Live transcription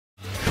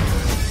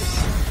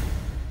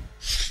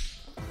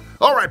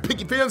All right,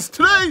 Piggy fans,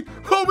 today,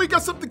 we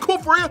got something cool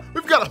for you.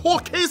 We've got a whole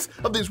case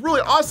of these really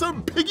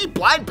awesome Piggy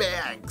blind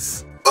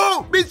bags.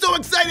 Oh, me so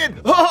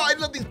excited. Oh, I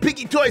love these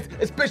Piggy toys,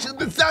 especially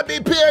the zombie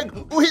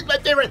pig. Oh, he's my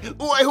favorite.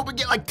 Oh, I hope we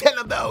get like 10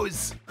 of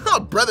those. Oh,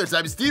 brother,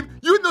 Zombie Steve,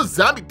 you and those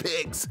zombie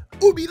pigs.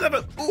 Oh, me love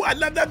it. Oh, I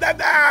love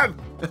them.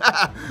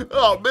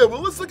 Oh, man,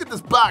 well, let's look at this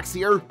box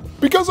here.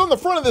 Because on the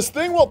front of this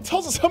thing, well, it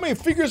tells us how many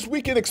figures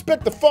we can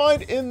expect to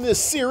find in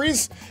this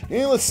series.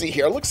 And let's see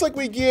here. It looks like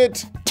we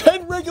get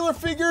 10 regular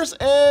figures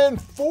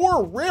and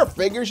 4 rare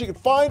figures you can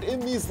find in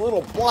these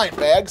little blind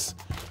bags.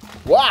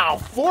 Wow,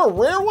 4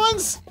 rare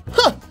ones?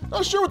 Huh,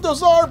 not sure what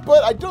those are,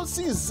 but I don't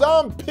see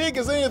Zombie Pig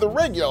as any of the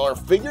regular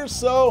figures,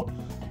 so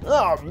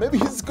maybe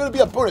he's going to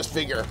be a bonus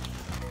figure.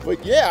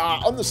 But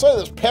yeah, on the side of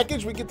this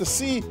package, we get to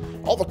see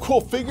all the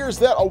cool figures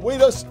that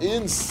await us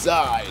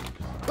inside.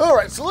 All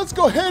right, so let's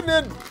go ahead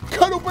and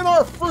cut open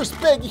our first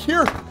bag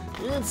here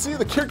and see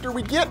the character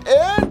we get.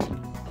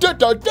 And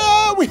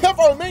we have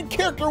our main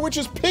character, which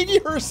is Piggy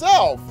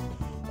herself.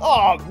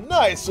 Oh,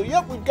 nice. So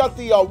yep, we've got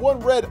the one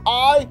red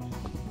eye.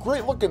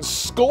 Great looking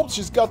sculpt.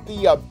 She's got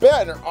the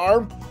bat in her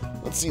arm.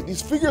 Let's see,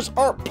 these figures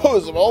aren't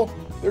posable.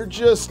 They're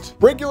just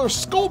regular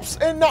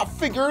sculpts and not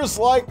figures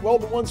like, well,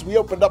 the ones we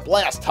opened up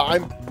last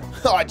time.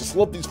 I just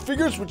love these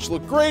figures, which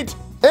look great.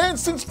 And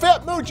since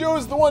PhatMojo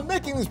is the one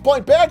making these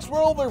blind bags,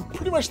 well, they're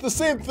pretty much the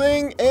same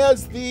thing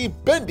as the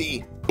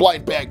bendy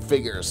blind bag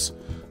figures.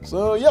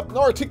 So, yep,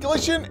 no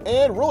articulation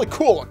and really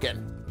cool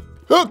looking.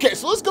 Okay,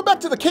 so let's go back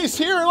to the case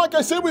here, and like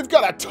I said, we've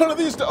got a ton of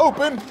these to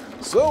open.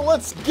 So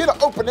let's get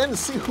it open and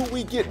see who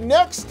we get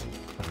next.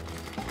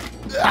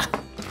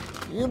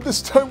 And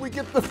this time we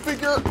get the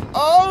figure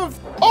of,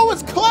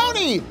 it's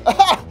Clowny!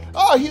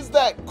 Oh, he's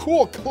that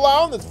cool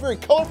clown that's very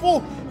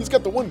colorful. He's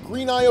got the one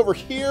green eye over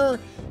here.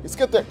 He's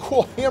got that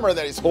cool hammer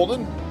that he's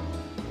holding.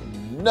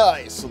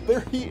 Nice, so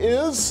there he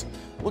is.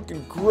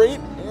 Looking great,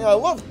 and I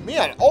love,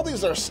 man, all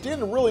these are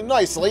standing really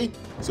nicely,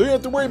 so you don't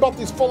have to worry about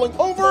these falling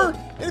over.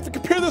 And if you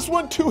compare this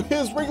one to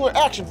his regular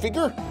action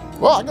figure,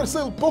 well, I gotta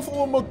say both of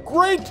them look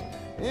great,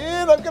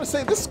 and I've gotta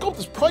say this sculpt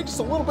is probably just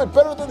a little bit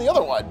better than the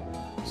other one.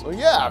 So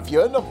yeah, if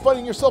you end up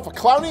finding yourself a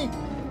Clowny,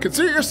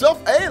 consider yourself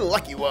a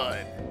lucky one.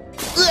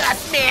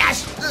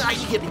 Smash!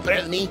 You can't be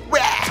better than me.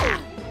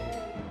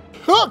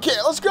 Okay,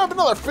 let's grab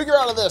another figure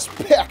out of this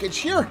package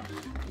here,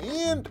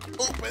 and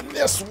open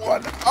this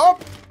one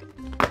up.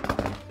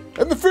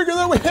 And the figure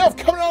that we have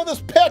coming out of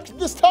this package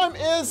this time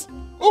is,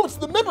 it's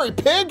the Memory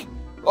Pig.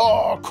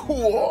 Oh,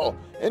 cool.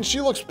 And she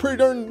looks pretty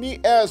darn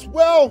neat as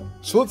well.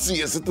 So let's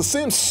see, is it the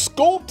same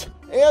sculpt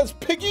as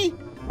Piggy?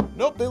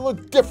 Nope, they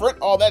look different.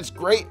 Oh, that's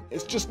great.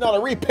 It's just not a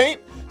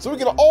repaint. So we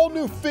get an all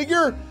new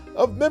figure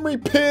of Memory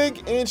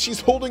Pig, and she's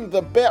holding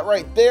the bat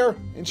right there.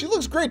 And she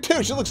looks great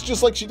too. She looks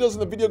just like she does in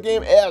the video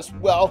game as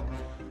well.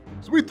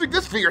 So we think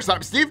this figure,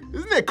 Zombie Steve,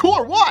 isn't it cool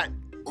or what?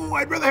 Oh,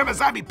 I'd rather have a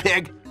zombie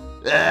pig.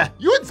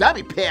 You and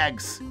zombie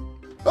pigs.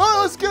 All right,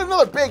 let's get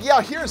another baggie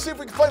out here and see if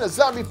we can find a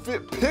zombie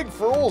fit pig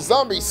for old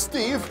Zombie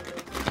Steve.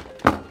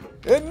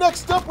 And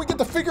next up, we get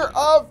the figure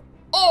of,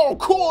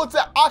 cool, it's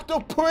that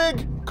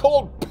octopig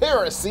called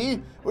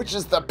Parasy, which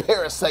is the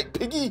Parasite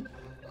Piggy.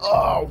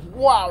 Oh,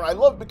 wow, I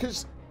love it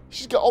because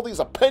she's got all these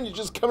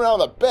appendages coming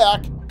out of the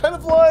back, kind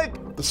of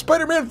like the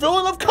Spider-Man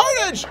villain of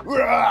Carnage.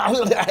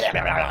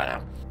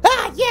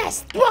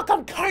 Yes,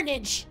 welcome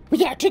Carnage.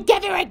 We are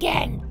together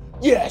again.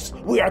 Yes,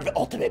 we are the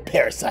ultimate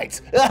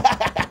parasites.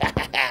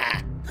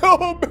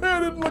 Oh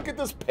man, and look at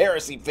this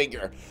Parasy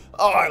figure.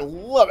 Oh, I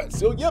love it.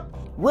 So, yep,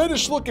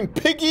 reddish looking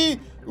Piggy.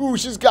 Ooh,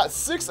 she's got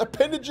 6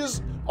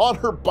 appendages on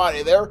her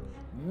body there.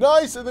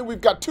 Nice, and then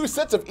we've got 2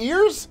 sets of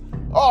ears.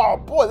 Oh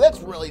boy, that's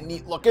really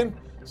neat looking.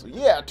 So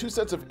yeah, 2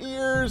 sets of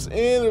ears,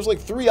 and there's like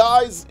 3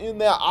 eyes in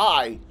that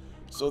eye.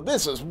 So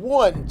this is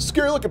one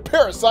scary looking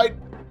parasite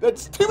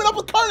that's teaming up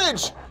with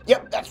Carnage.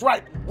 Yep, that's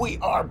right. We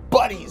are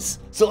buddies.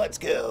 So let's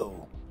go.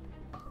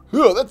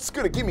 Oh, that's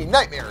gonna give me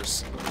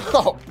nightmares.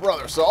 Oh,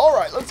 brother. So, all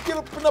right, let's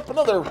open up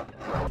another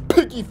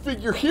Piggy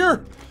figure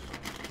here.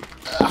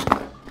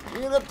 We're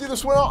gonna empty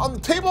this one out on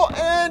the table,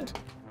 and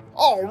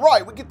all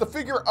right, we get the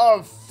figure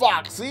of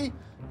Foxy.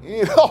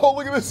 And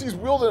look at this, he's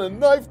wielding a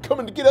knife,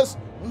 coming to get us,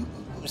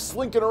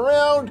 slinking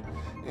around.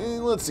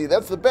 And let's see,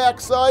 that's the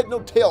back side, no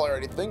tail or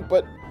anything,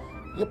 but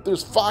yep,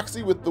 there's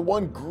Foxy with the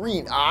one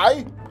green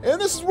eye. And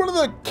this is one of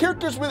the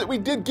characters that we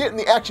did get in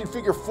the action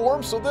figure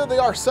form, so there they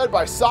are side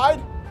by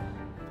side.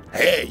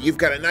 Hey, you've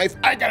got a knife,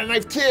 I got a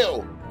knife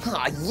too.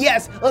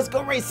 Yes, let's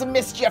go raise some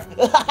mischief.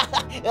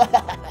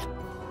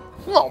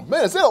 Oh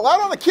man, is that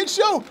allowed on a kid's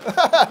show?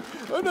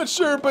 I'm not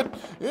sure, but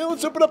yeah,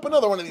 let's open up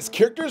another one of these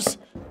characters.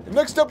 And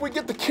next up we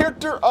get the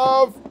character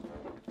of,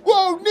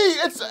 whoa, neat,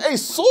 it's a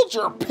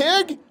soldier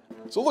pig.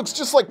 So it looks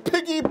just like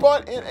Piggy,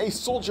 but in a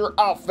soldier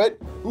outfit,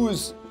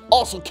 who's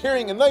also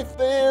carrying a knife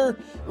there.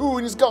 Ooh,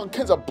 and he's got all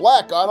kinds of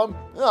black on him.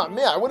 Oh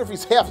man, I wonder if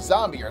he's half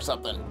zombie or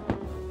something.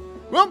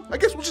 Well, I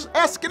guess we'll just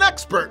ask an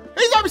expert.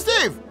 Hey, Zombie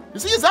Steve,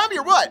 is he a zombie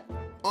or what?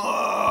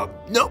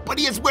 No, but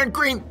he is wearing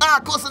green.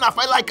 Close enough,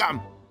 I like him.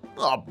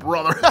 Oh,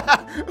 brother.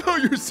 Oh,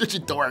 you're such a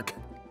dork.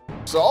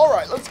 So, all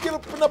right, let's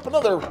open up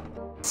another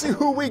See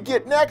who we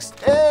get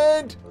next,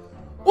 and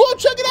well,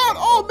 check it out.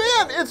 Oh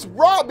man, it's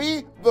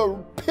Robbie, the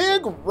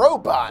pig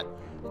robot.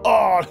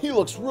 Oh, he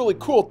looks really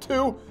cool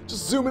too.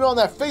 Just zoom in on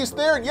that face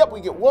there, and yep,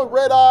 we get one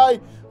red eye.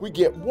 We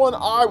get one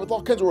eye with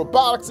all kinds of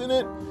robotics in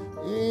it.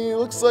 It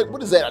looks like,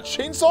 what is that, a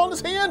chainsaw in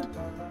his hand?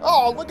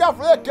 Oh, look out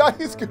for that guy,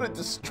 he's gonna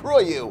destroy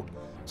you.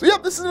 So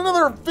yep, this is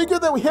another figure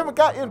that we haven't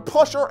got in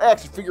plush or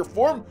action figure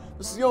form.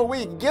 This is the only way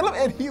you can get him,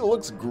 and he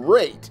looks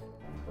great.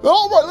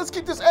 All right, let's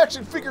keep this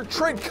action figure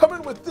trade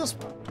coming with this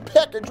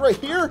package right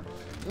here.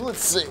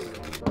 Let's see.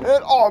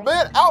 And oh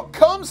man, out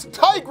comes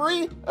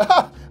Tigry.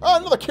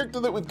 Another character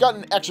that we've got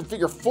in action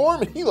figure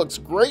form, and he looks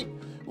great.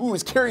 Ooh,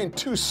 he's carrying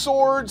two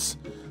swords.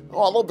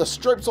 Oh, I love the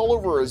stripes all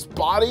over his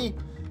body.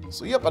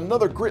 So yep,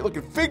 another great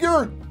looking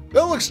figure.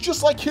 That looks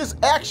just like his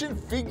action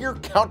figure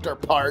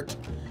counterpart.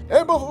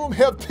 And both of them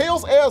have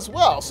tails as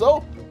well,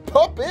 so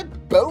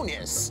puppet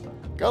bonus.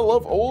 Gotta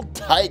love old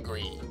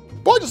Tigry.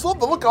 Boy, I just love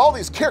the look of all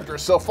these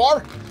characters so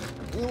far.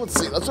 Let's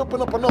see, let's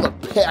open up another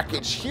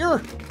package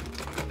here.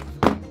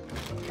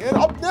 And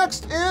up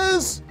next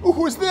is, ooh,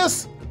 who is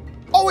this?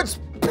 Oh, it's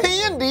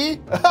Pandy,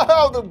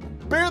 the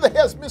bear that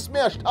has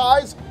mismatched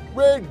eyes,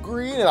 red,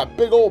 green, and a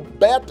big old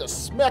bat to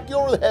smack you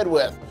over the head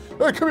with.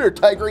 Hey, come here,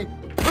 Tigry.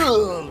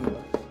 Boom.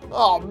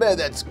 Oh man,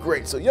 that's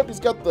great. So yep,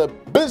 he's got the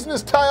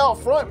business tie out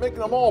front, making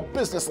them all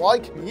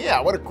business-like. Yeah,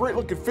 what a great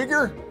looking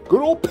figure.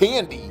 Good old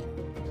Pandy.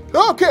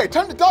 Okay,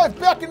 time to dive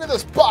back into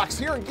this box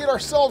here and get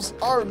ourselves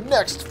our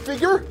next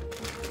figure.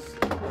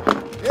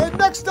 And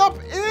next up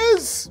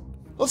is,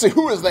 let's see,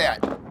 who is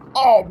that?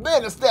 Oh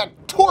man, it's that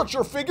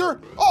torture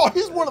figure. Oh,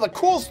 he's one of the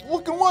coolest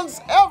looking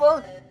ones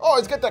ever. Oh,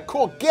 he's got that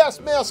cool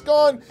gas mask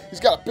on. He's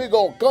got a big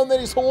old gun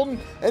that he's holding,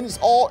 and he's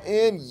all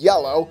in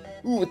yellow.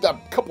 Ooh, with a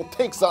couple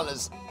tanks on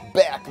his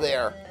back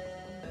there.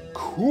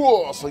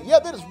 Cool. So yeah,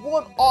 that is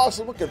one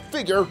awesome looking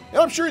figure, and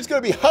I'm sure he's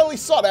going to be highly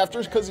sought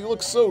after because he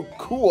looks so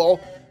cool.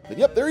 But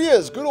yep, there he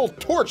is, good old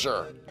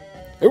Torture.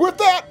 And with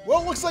that,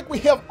 well, it looks like we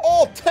have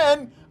all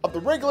 10 of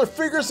the regular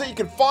figures that you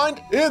can find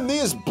in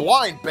these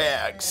blind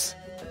bags.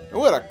 And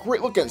what a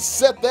great looking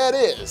set that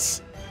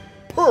is.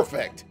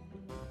 Perfect.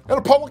 And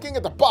upon looking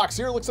at the box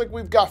here, it looks like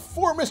we've got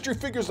 4 mystery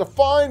figures to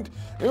find,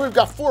 and we've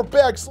got 4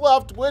 bags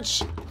left,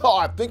 which, oh,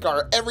 I think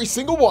are every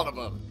single one of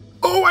them.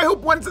 Oh, I hope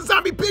one's a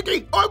zombie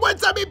piggy! I want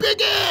zombie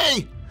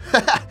piggy!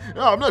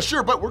 Oh, I'm not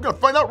sure, but we're gonna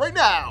find out right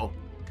now.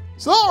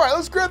 So, all right,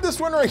 let's grab this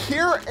one right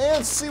here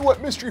and see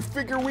what mystery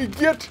figure we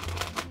get.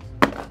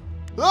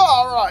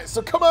 All right,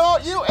 so come on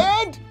out, you,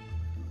 and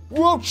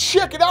whoa,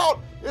 check it out.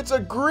 It's a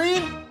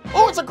green,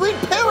 oh, it's a green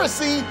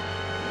Parasy.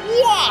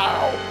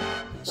 Wow.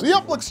 So,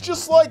 yep, looks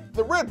just like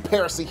the red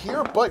Parasy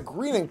here, but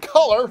green in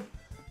color.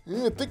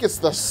 I think it's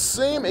the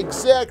same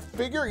exact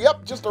figure.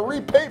 Yep, just a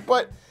repaint,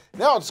 but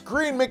now it's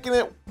green, making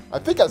it, I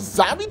think, a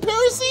zombie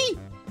Parasy?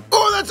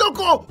 Oh, that's so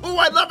cool! Oh,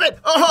 I love it!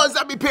 Oh,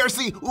 zombie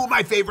Parasy! Oh,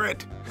 my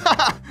favorite!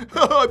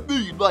 I knew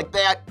you'd like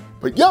that.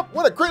 But yep,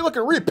 what a great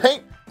looking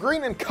repaint.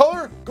 Green in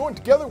color, going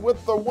together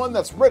with the one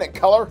that's red in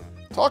color.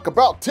 Talk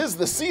about 'tis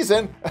the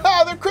season.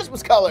 They're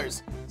Christmas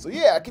colors. So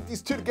yeah, get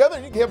these two together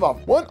and you can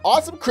have one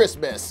awesome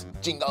Christmas.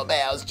 Jingle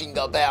bells,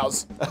 jingle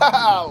bells.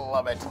 I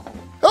love it.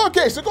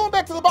 Okay, so going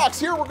back to the box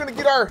here, we're gonna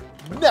get our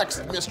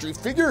next mystery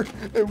figure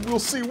and we'll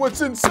see what's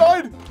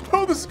inside.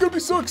 Oh, this is gonna be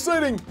so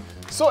exciting.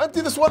 So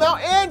empty this one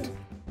out and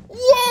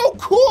whoa,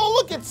 cool,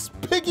 look, it's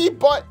Piggy,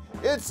 but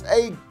it's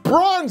a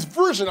bronze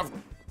version of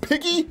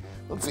Piggy.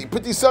 Let's see,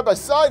 put these side by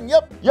side, and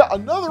yep, yeah,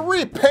 another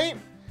repaint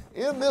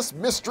in this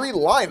mystery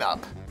lineup.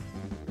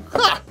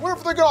 Huh, wonder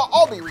if they're gonna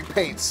all be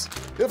repaints.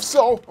 If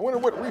so, I wonder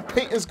what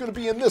repaint is gonna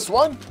be in this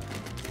one.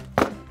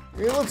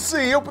 And let's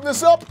see, open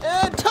this up,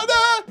 and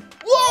ta-da!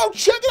 Whoa,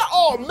 check it out,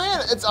 oh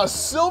man, it's a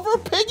silver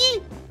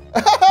Piggy?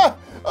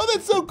 Oh,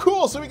 that's so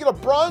cool, so we get a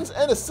bronze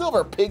and a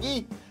silver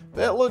Piggy.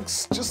 That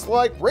looks just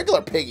like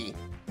regular Piggy.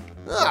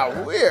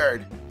 Ah,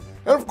 weird.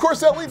 And of course,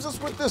 that leaves us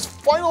with this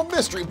final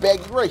mystery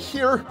baggie right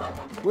here,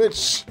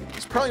 which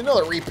is probably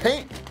another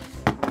repaint.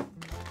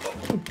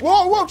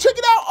 Whoa, whoa, check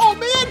it out! Oh,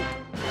 man!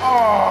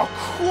 Oh,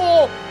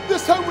 cool!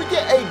 This time we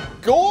get a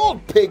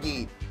gold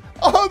Piggy.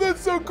 Oh,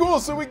 that's so cool!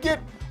 So we get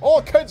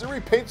all kinds of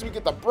repaints. We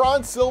get the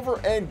bronze,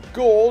 silver, and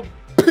gold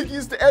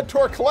Piggies to add to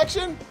our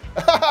collection.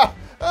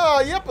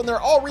 Yep, and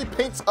they're all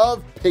repaints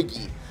of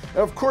Piggy. And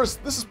of course,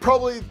 this is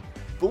probably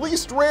the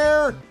least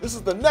rare, this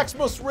is the next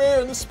most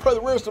rare, and this is probably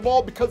the rarest of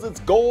all because it's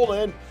gold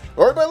and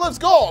everybody loves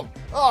gold.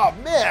 Oh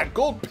man,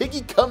 gold Piggy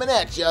coming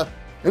at you.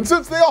 And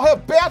since they all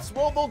have bats,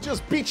 well, they'll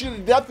just beat you to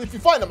death if you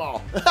find them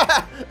all.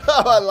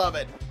 Oh, I love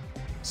it.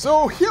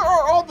 So here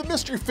are all the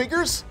mystery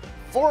figures,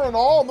 4 in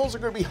all, and those are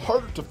gonna be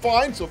harder to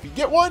find, so if you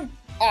get one,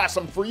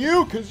 awesome for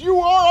you, because you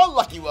are a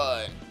lucky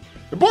one.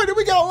 And boy, did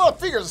we get a lot of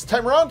figures this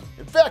time around.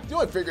 In fact, the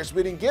only figures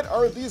we didn't get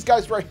are these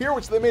guys right here,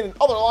 which they made in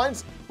other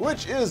lines,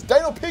 which is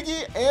Dino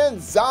Piggy and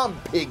Zom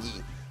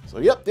Piggy. So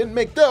yep, didn't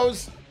make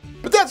those.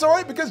 But that's all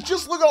right, because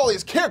just look at all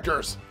these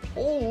characters.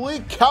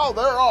 Holy cow,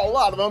 there are a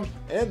lot of them,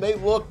 and they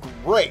look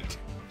great.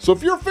 So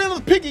if you're a fan of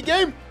the Piggy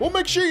game, well,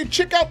 make sure you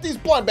check out these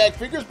blind bag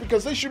figures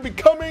because they should be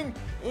coming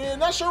And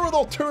not sure where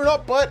they'll turn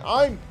up, but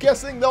I'm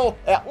guessing they'll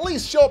at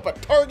least show up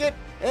at Target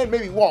and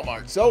maybe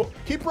Walmart. So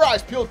keep your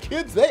eyes peeled,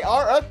 kids. They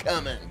are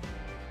a-coming.